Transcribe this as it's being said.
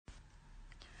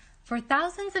For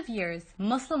thousands of years,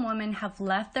 Muslim women have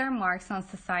left their marks on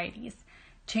societies,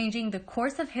 changing the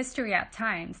course of history at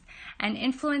times and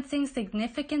influencing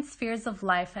significant spheres of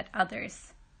life at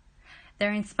others.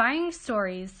 Their inspiring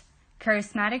stories,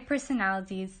 charismatic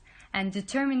personalities, and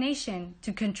determination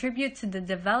to contribute to the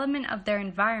development of their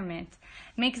environment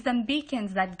makes them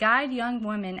beacons that guide young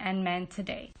women and men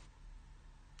today.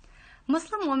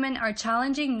 Muslim women are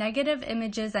challenging negative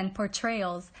images and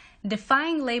portrayals,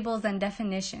 defying labels and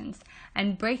definitions,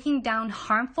 and breaking down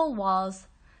harmful walls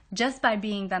just by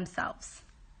being themselves.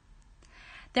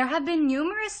 There have been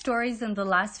numerous stories in the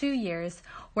last few years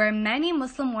where many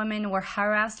Muslim women were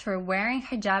harassed for wearing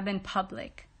hijab in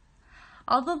public.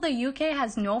 Although the UK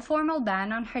has no formal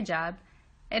ban on hijab,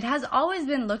 it has always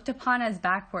been looked upon as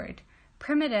backward,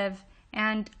 primitive,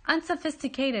 and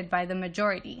unsophisticated by the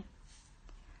majority.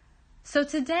 So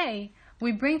today,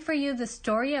 we bring for you the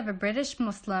story of a British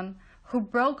Muslim who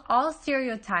broke all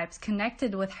stereotypes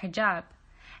connected with hijab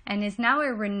and is now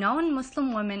a renowned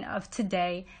Muslim woman of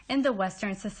today in the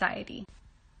Western society.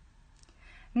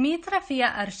 Meet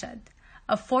Raffia Arshad,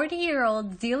 a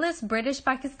 40-year-old zealous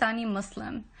British-Pakistani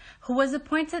Muslim who was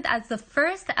appointed as the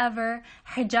first ever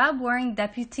hijab-wearing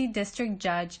deputy district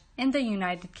judge in the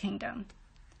United Kingdom.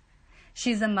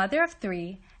 She's a mother of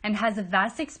 3 and has a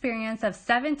vast experience of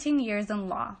 17 years in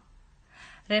law.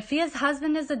 Raffia's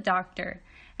husband is a doctor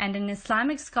and an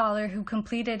Islamic scholar who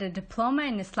completed a diploma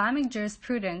in Islamic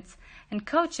Jurisprudence and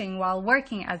coaching while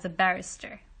working as a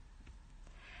barrister.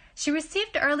 She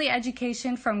received early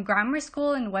education from grammar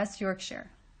school in West Yorkshire.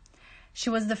 She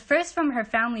was the first from her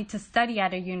family to study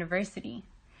at a university,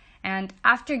 and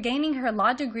after gaining her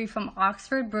law degree from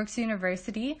Oxford Brookes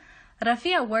University,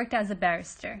 Raffia worked as a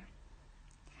barrister.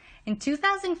 In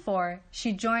 2004,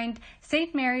 she joined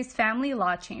St. Mary's Family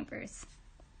Law Chambers.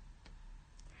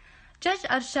 Judge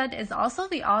Arshad is also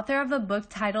the author of a book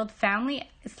titled Family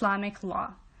Islamic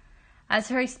Law, as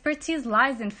her expertise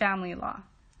lies in family law.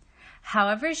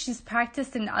 However, she's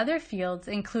practiced in other fields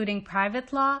including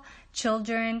private law,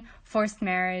 children, forced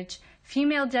marriage,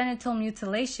 female genital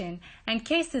mutilation, and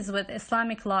cases with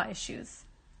Islamic law issues.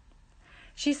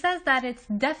 She says that it's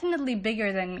definitely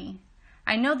bigger than me.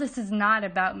 I know this is not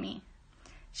about me.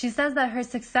 She says that her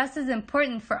success is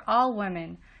important for all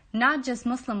women, not just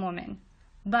Muslim women,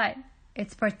 but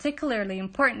it's particularly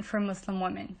important for Muslim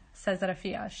women, says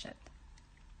Raffia Arshad.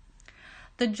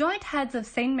 The joint heads of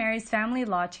St. Mary's Family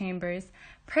Law Chambers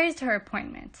praised her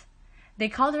appointment. They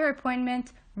called her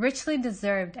appointment richly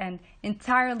deserved and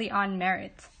entirely on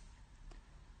merit.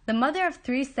 The mother of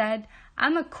 3 said,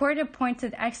 "I'm a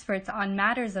court-appointed expert on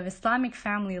matters of Islamic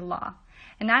family law,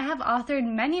 and I have authored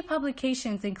many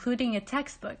publications including a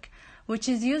textbook, which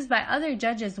is used by other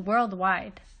judges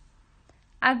worldwide.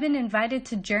 I've been invited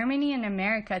to Germany and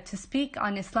America to speak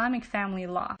on Islamic family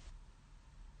law."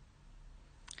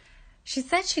 She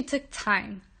said she took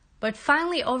time, but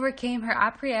finally overcame her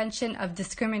apprehension of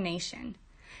discrimination.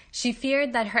 She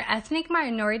feared that her ethnic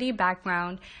minority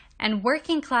background and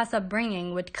working-class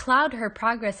upbringing would cloud her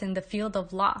progress in the field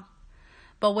of law.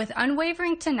 But with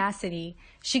unwavering tenacity,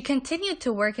 she continued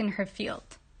to work in her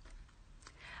field.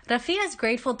 Raffia is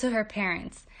grateful to her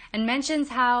parents and mentions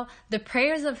how the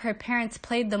prayers of her parents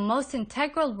played the most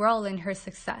integral role in her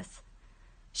success.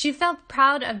 She felt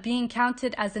proud of being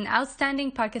counted as an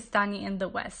outstanding Pakistani in the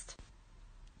West.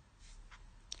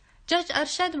 Judge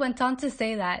Arshad went on to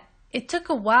say that, "It took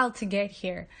a while to get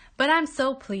here, but I'm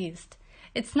so pleased.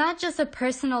 It's not just a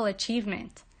personal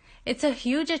achievement. It's a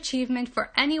huge achievement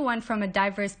for anyone from a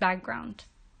diverse background."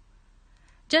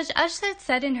 Judge Arshad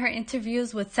said in her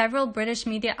interviews with several British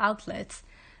media outlets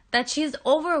that she is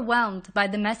overwhelmed by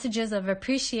the messages of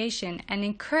appreciation and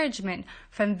encouragement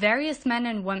from various men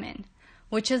and women,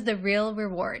 which is the real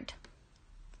reward.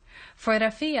 For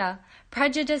Raffia,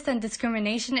 prejudice and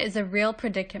discrimination is a real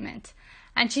predicament,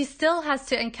 and she still has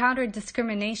to encounter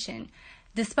discrimination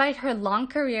despite her long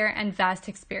career and vast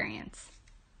experience.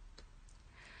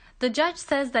 The judge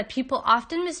says that people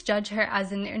often misjudge her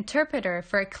as an interpreter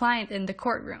for a client in the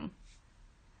courtroom.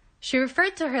 She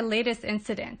referred to her latest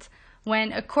incident,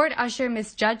 when a court usher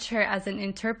misjudged her as an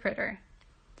interpreter.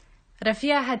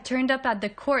 Raffia had turned up at the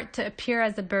court to appear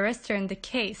as a barrister in the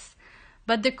case,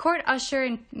 but the court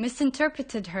usher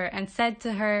misinterpreted her and said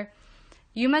to her,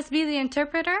 "You must be the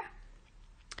interpreter?"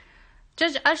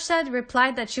 Judge Arshad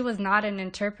replied that she was not an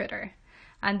interpreter,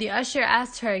 and the usher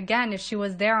asked her again if she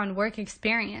was there on work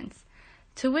experience,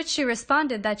 to which she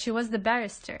responded that she was the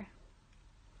barrister.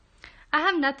 I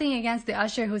have nothing against the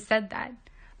usher who said that,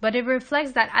 but it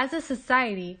reflects that as a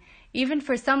society, even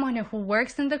for someone who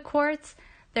works in the courts,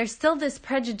 there's still this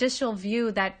prejudicial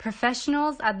view that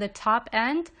professionals at the top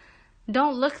end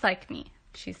 "Don't look like me,"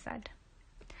 she said.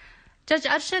 Judge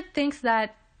Arshad thinks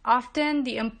that often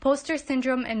the imposter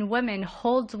syndrome in women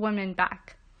holds women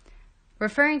back.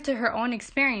 Referring to her own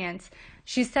experience,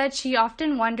 she said she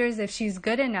often wonders if she's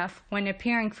good enough when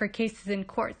appearing for cases in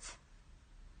courts.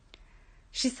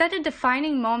 She said a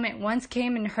defining moment once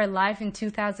came in her life in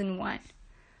 2001,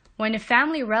 when a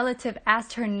family relative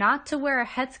asked her not to wear a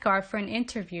headscarf for an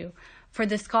interview for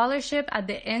the scholarship at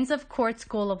the Inns of Court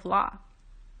School of Law.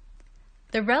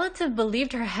 The relative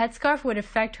believed her headscarf would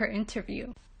affect her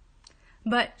interview,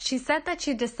 but she said that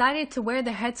she decided to wear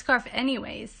the headscarf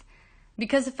anyways,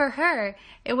 because for her,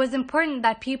 it was important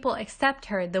that people accept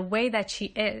her the way that she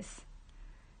is.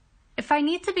 "If I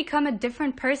need to become a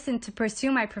different person to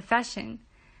pursue my profession,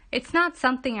 it's not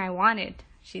something I wanted,"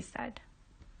 she said.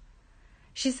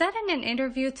 She said in an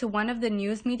interview to one of the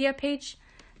news media page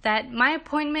that "my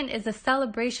appointment is a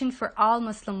celebration for all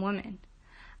Muslim women.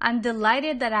 I'm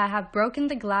delighted that I have broken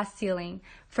the glass ceiling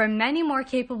for many more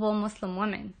capable Muslim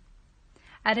women.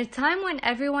 At a time when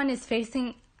everyone is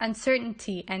facing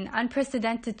uncertainty and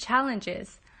unprecedented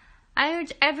challenges, I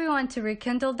urge everyone to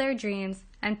rekindle their dreams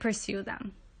and pursue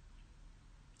them."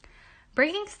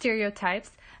 Breaking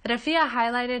stereotypes, Raffia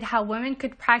highlighted how women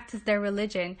could practice their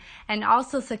religion and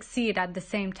also succeed at the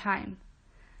same time.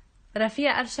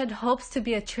 Raffia Arshad hopes to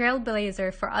be a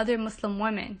trailblazer for other Muslim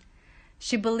women.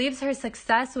 She believes her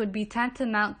success would be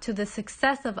tantamount to the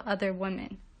success of other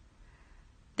women.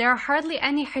 There are hardly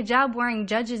any hijab-wearing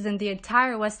judges in the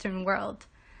entire Western world.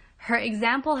 Her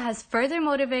example has further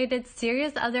motivated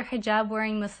serious other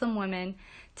hijab-wearing Muslim women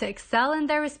to excel in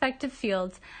their respective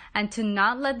fields and to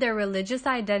not let their religious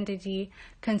identity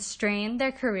constrain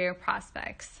their career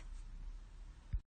prospects.